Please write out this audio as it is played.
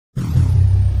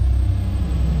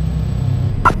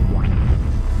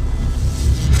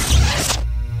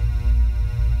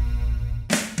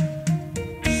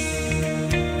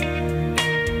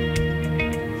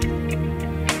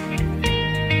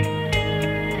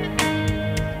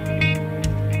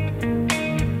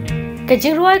Ke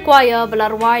Jingrwai choir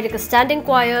belarwai de standing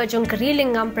choir jong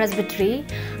Kerilingam Presbytery,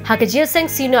 ha ke Jeseng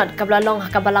Synod ke belalong ha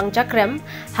ke balang Jakrem,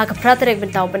 ha ke praterek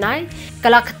bentau benai,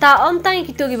 kala kata om tang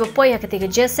kitu ki bepoi ha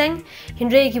ketika Jeseng,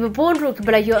 hindrei ki bebon ru ki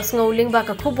belayo ngauling ba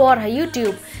ke kubor ha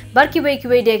YouTube, bar ki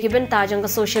de ki benta jong ke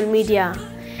social media.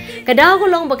 Kadang ko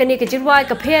long bagani ke Jingrwai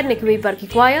ke pher ne ki bar ki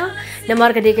choir,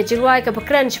 namar ke de ke Jingrwai ke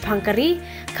bekran phangkari,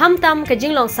 kham tam ke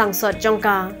jinglong sangsot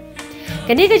jongka.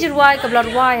 Kini ke Jingrwai ke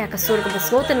belarwai ke sur ke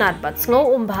besngo tenat bat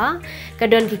sngo umbha ke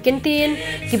don ki kintin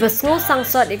ki besngo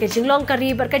sangsot ke jinglong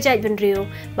kari berkajai benriu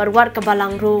barwar ke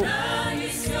balang ru.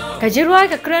 Ke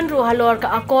Jingrwai ke keren ru halor ke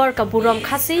akor ke burom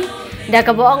khasi da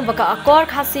ke boong baka akor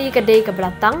khasi ke dei ke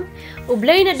belatang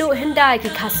ublei na du hendai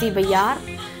ki khasi bayar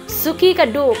suki ke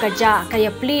du ke ja ke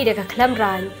yapli de ke klam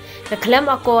ran ke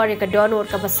klam akor ke donor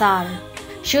ke besar.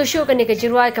 Shushu kani ke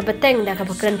Jingrwai ke beteng da ke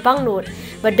bekeren pangnut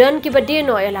badan ki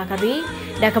badino ela kari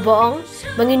da ke boong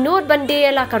menginut bande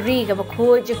ela kari ke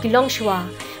bakhu je kilong shwa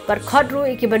bar khodru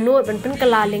ki banut ban pen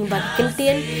kalaling ban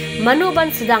kintin manu ban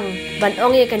sedang ban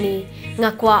onge kani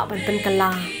ngakwa ban pen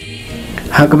kala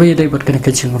ha ke be dai bot kani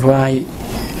ke Jingrwai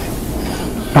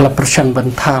ala persang ban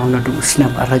thau na du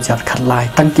snap arajar khalai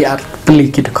tangki ar peli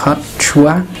ki de khot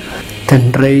shwa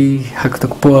dan rei hak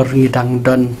tok por ngidang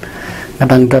don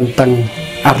ngadang don tang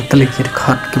arteli ki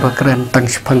khot ki bakran tang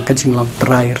sepang ka jinglong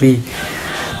trai ri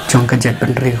jong ka jet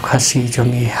ben RiKhasi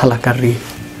jongi halakari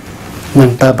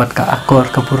manta bat ka akor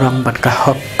ka puram bat ka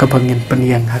hok ka bangin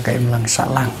peniang ha ka imlang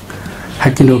salang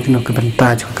hakino kino ka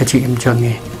benta jong ka ji im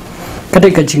jongi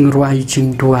kadai ka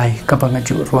Jingrwai ka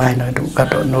bangaju ruai na du ka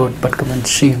do not bat ka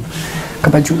Mynsiem ka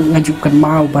baju ngaju kan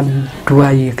mau ban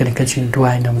duai ka ka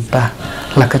Jingrwai na manta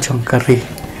la ka jong kari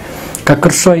ka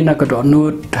kersoi na ka do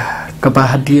not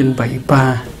kebahadian ba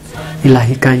ipa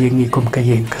ilahi kayeng ikum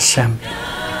kayeng kesam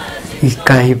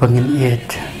ikai bangin Ieit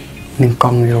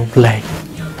ningkong yo blai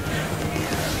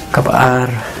kabar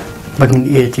bangin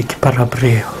Ieit iki para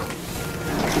breu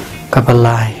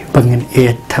kabalai bangin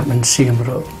Ieit ta Mynsiem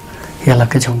ro yala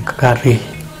ka jong kari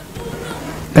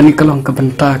kani kalong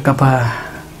kabenta kaba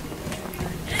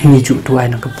ngiju tuai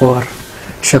na kapor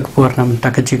syakpor na menta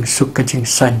ka jing suk ka jing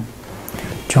san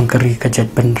jong kari ka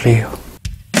jet ben reu.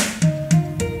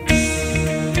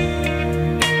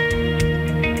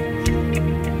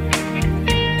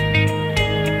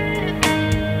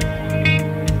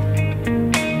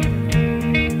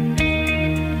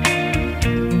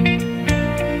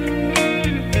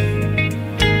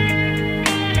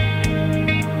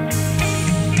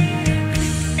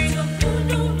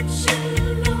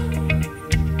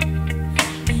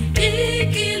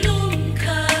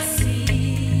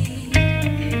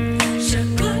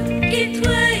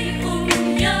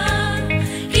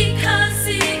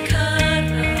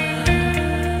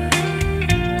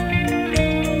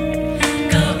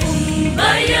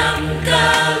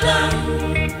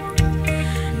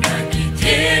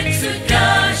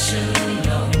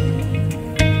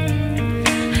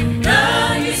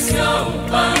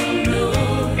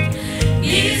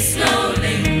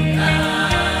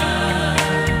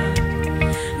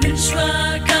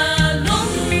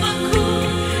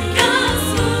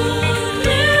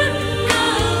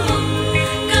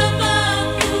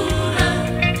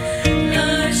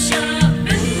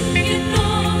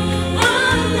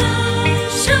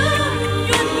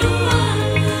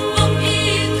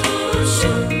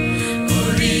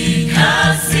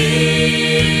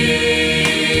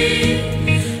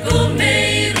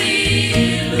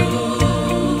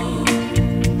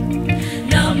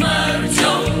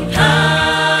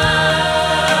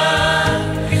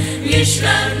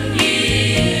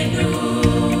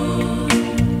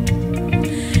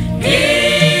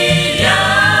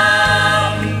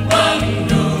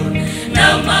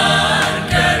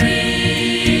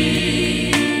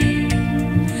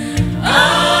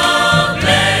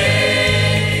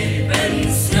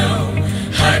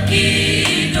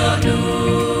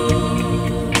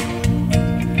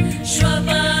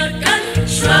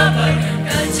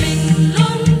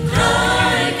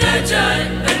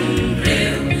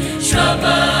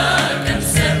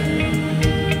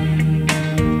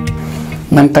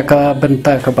 Nantaka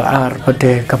benta ka baar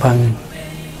pada kabang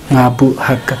ngabu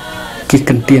hak ki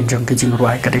kentian jong ke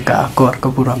Jingrwai ka deka akor ka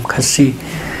buram khasi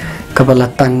ka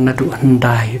balatang nadu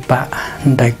hendai ba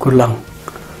hendai kulang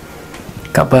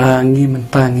ka bangi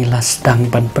mentangi lasdang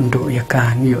ban penduk ya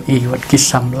ka yo iwat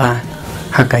kisamla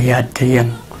hakayat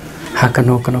yang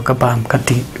hakano kano ka bam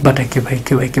kati badai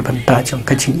ki benta jong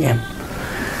ka Jingem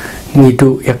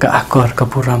ngidu ya ka akor ka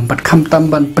buram bat kham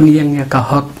tamban peniang ya ka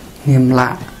hok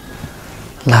ngimla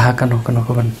lah kano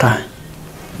benta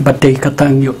badai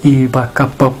katang yo i ba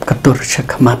kapop katur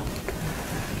syakmat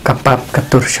kapap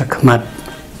katur syakmat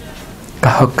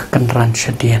kahok kenran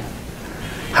syadian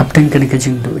hapting kena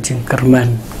kajing du jing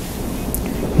kerman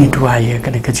ni duai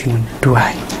kena kajing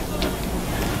duai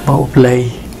bau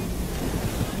play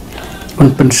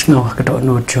un pensngau kedok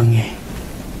no jongi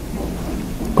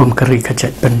keri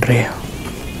kajat benreo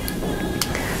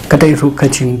kadai ru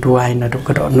kajing duai na du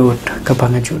kedok no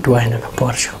kabangaju duai na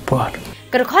kapor syapor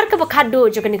Kerkhor ke bakado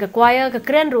jo kani ke kuaya ke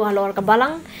keren ruah lor ke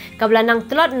balang ke belanang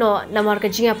telot no namar ke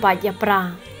jinga pat ya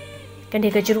pra. Kani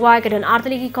ke Jingrwai ke dan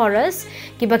artli ki chorus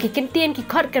ki baki kintien ki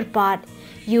khot kerpat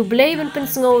you blay ben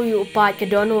pensngo you upat ke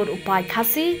donor upat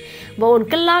khasi ba un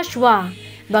kella shwa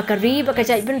ba kari ba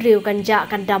kajai ben riu kan ja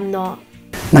kan dam no.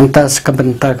 Nang tas ke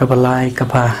benta ke balai ke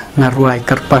ba ngaruai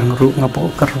kerpang ru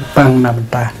ngapo kerpang na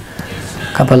benta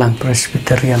kabalang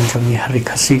Presbyterian jongi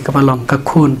RiKhasi kabalong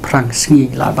kakun prang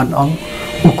singi laban ong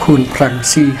ukun prang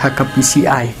si haka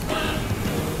PCI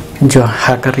jo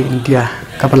hakari India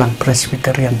kabalang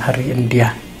Presbyterian hari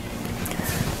India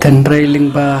dan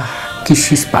railing ba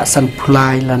kisis pasan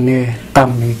pulai lane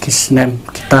tami kisnem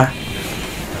kita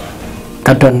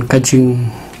kadon kajing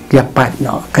ya pat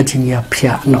no kajing ya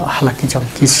pia no halaki jong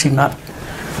kisinat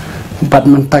Bat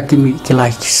mentakimi kilai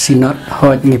Synod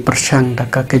hot ni persang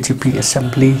daka KGP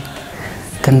Assembly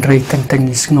dan rei tentang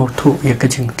ni sengotu ya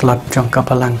kajing telat jong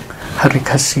kabalang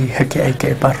RiKhasi haki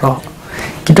aike baro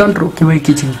kidon ru kiwai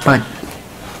kijing pat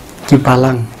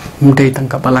kibalang mudai tang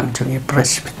kabalang jong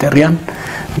Presbyterian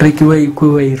rei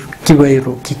kiwai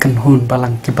ru kikan hun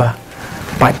balang kiba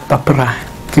pat papera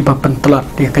kiba pentelat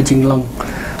ya kajing long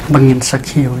bangin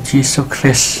sakhiu Jesus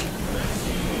Christ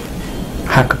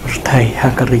hak pertai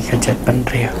hak RiKhasi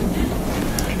penreo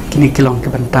kini kilong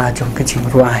ke benta jong ke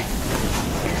Jingrwai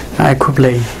ai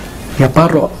kublai ya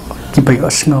paro kibayo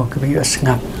sno kibayo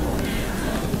ngap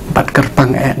bat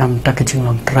kerpang nam ta ke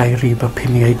jinglong trai ri ba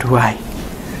phimi duai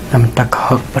nam ta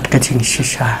khok bat ke jing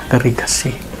sisa ke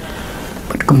RiKhasi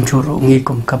bat kum juru ngi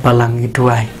kum kabalang i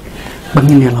duai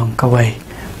bangin long kawai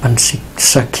bansik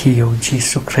sakhiyo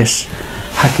Jesus Christ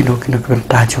hakino kino ke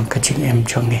benta jong ke jing em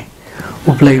jonge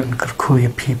uplayon kerkhuya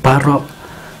phi paro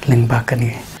lengba kani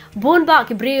bon ba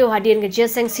ki brio hadien ke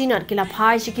jeseng Synod kila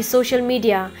phai ki social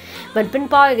media ban pin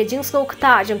pa ke jingsko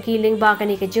khata jong ki lengba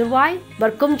kani ke Jingrwai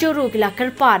bar kumjuru kila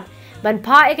kerpat ban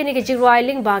pha e kani ke Jingrwai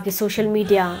lengba ki social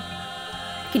media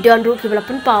ki don ru ki bla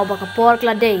pin pa ba ka por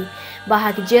kla dei ba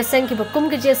ha ki jeseng ki ba kum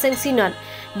ke jeseng Synod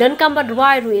dan kambar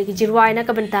ruai ru e ki Jingrwai na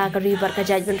ka benta ka ri bar ka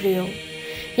jaj ban rio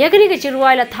Yakini ke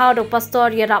Jingrwai la thao dok pastor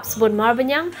ya rap sebut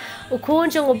marbanyang ukun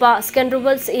jong uba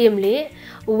scandals emle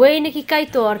uwei ni ki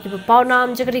kaitor ki pau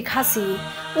nam jak RiKhasi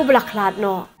ublak lat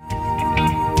no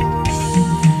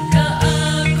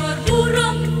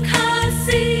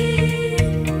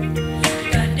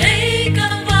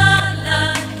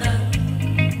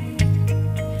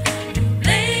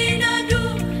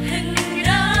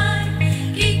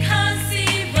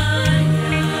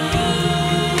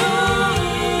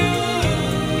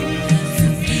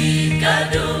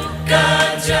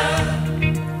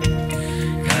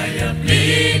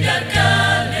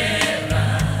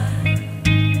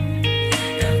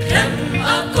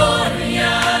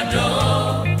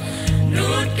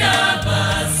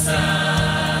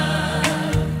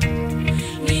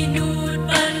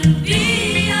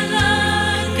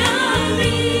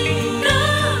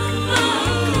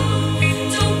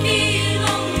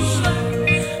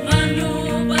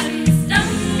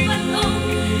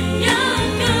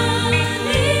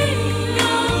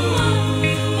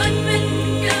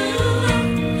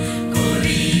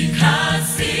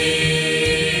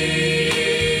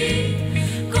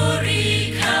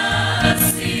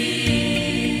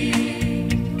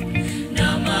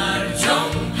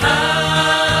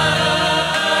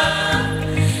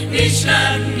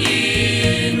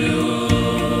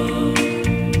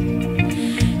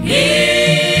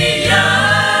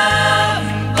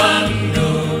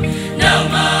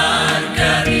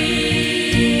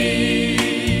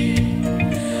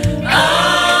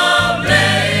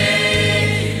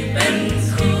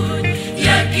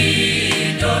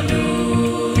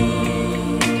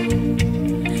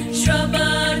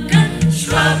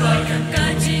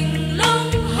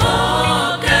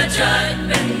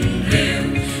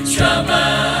Trouble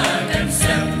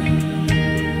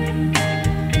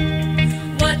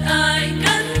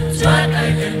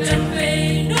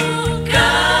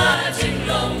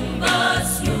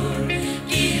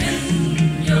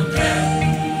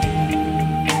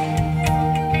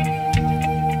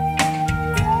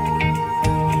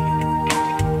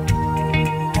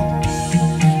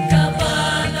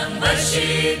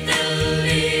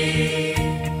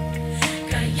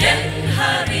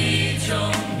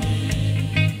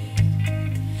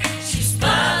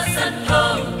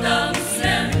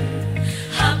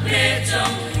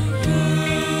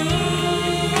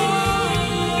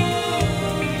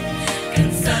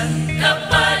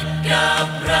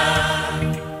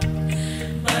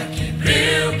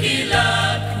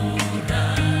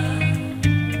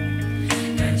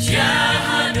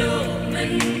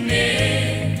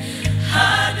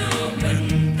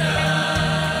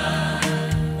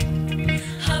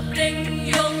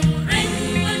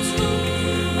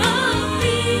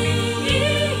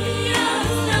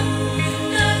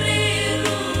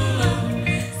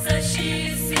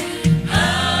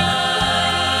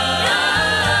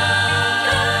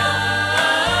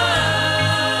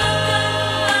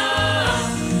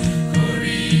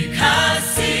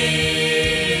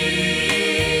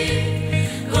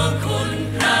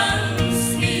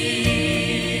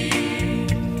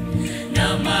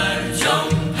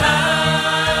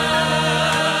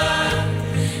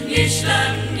Krishna